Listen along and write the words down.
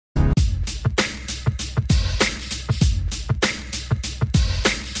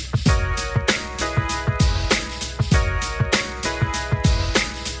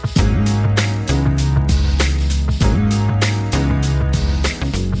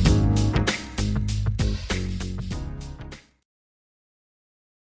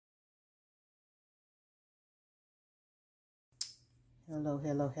Hello,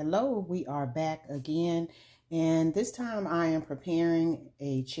 hello, hello. We are back again, and this time I am preparing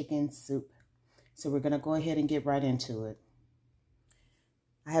a chicken soup. So we're going to go ahead and get right into it.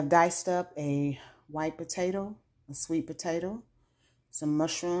 I have diced up a white potato, a sweet potato, some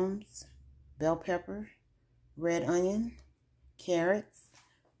mushrooms, bell pepper, red onion, carrots,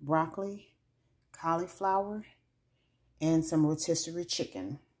 broccoli, cauliflower, and some rotisserie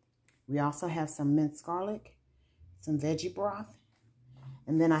chicken. We also have some minced garlic, some veggie broth,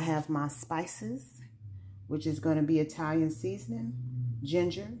 and then I have my spices, which is going to be Italian seasoning,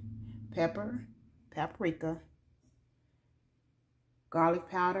 ginger, pepper, paprika, garlic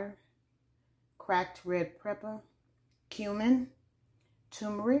powder, cracked red pepper, cumin,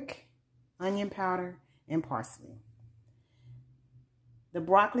 turmeric, onion powder, and parsley. The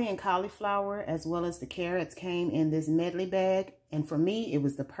broccoli and cauliflower, as well as the carrots, came in this medley bag, and for me, it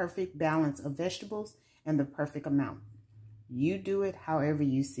was the perfect balance of vegetables and the perfect amount. You do it however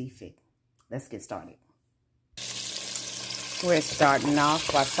you see fit. Let's get started. We're starting off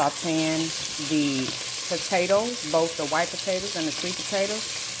by sauteing the potatoes, both the white potatoes and the sweet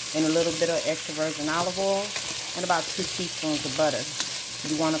potatoes, in a little bit of extra virgin olive oil and about 2 teaspoons of butter.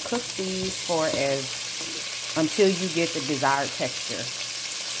 You want to cook these until you get the desired texture.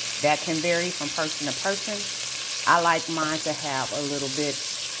 That can vary from person to person. I like mine to have a little bit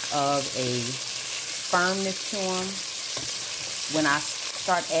of a firmness to them when I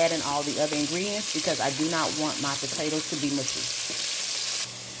start adding all the other ingredients, because I do not want my potatoes to be mushy.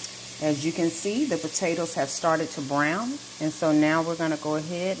 As you can see, the potatoes have started to brown, and so now we're going to go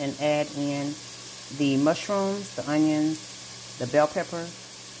ahead and add in the mushrooms, the onions, the bell pepper,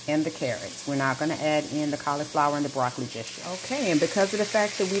 and the carrots. We're not going to add in the cauliflower and the broccoli just yet. Okay, and because of the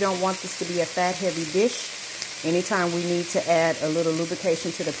fact that we don't want this to be a fat-heavy dish, anytime we need to add a little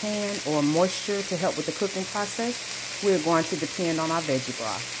lubrication to the pan or moisture to help with the cooking process, we're going to depend on our veggie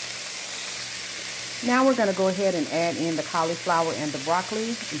broth. Now we're going to go ahead and add in the cauliflower and the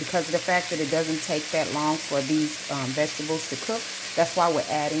broccoli. And because of the fact that it doesn't take that long for these vegetables to cook, that's why we're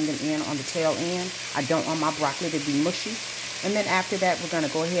adding them in on the tail end. I don't want my broccoli to be mushy. And then after that, we're going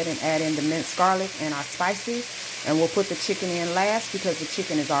to go ahead and add in the minced garlic and our spices. And we'll put the chicken in last because the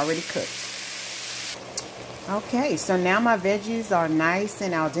chicken is already cooked. Okay, so now my veggies are nice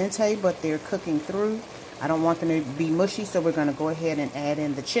and al dente, but they're cooking through. I don't want them to be mushy, so we're going to go ahead and add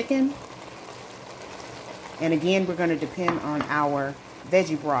in the chicken. And again, we're going to depend on our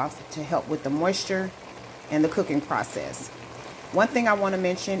veggie broth to help with the moisture and the cooking process. One thing I want to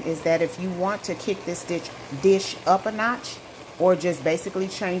mention is that if you want to kick this dish up a notch, or just basically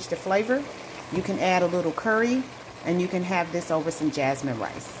change the flavor, you can add a little curry, and you can have this over some jasmine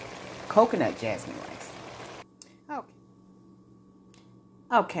rice, coconut jasmine rice.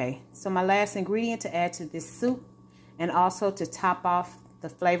 Okay, so my last ingredient to add to this soup, and also to top off the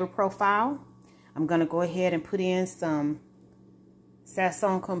flavor profile, I'm going to go ahead and put in some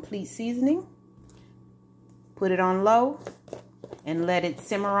Sazón Complete seasoning. Put it on low and let it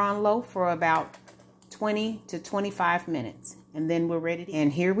simmer on low for about 20 to 25 minutes. And then we're ready to,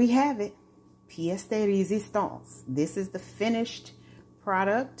 and here we have it. Pièce de résistance. This is the finished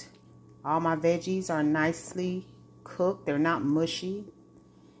product. All my veggies are nicely cooked. They're not mushy.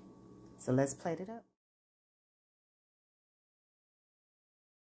 So let's plate it up.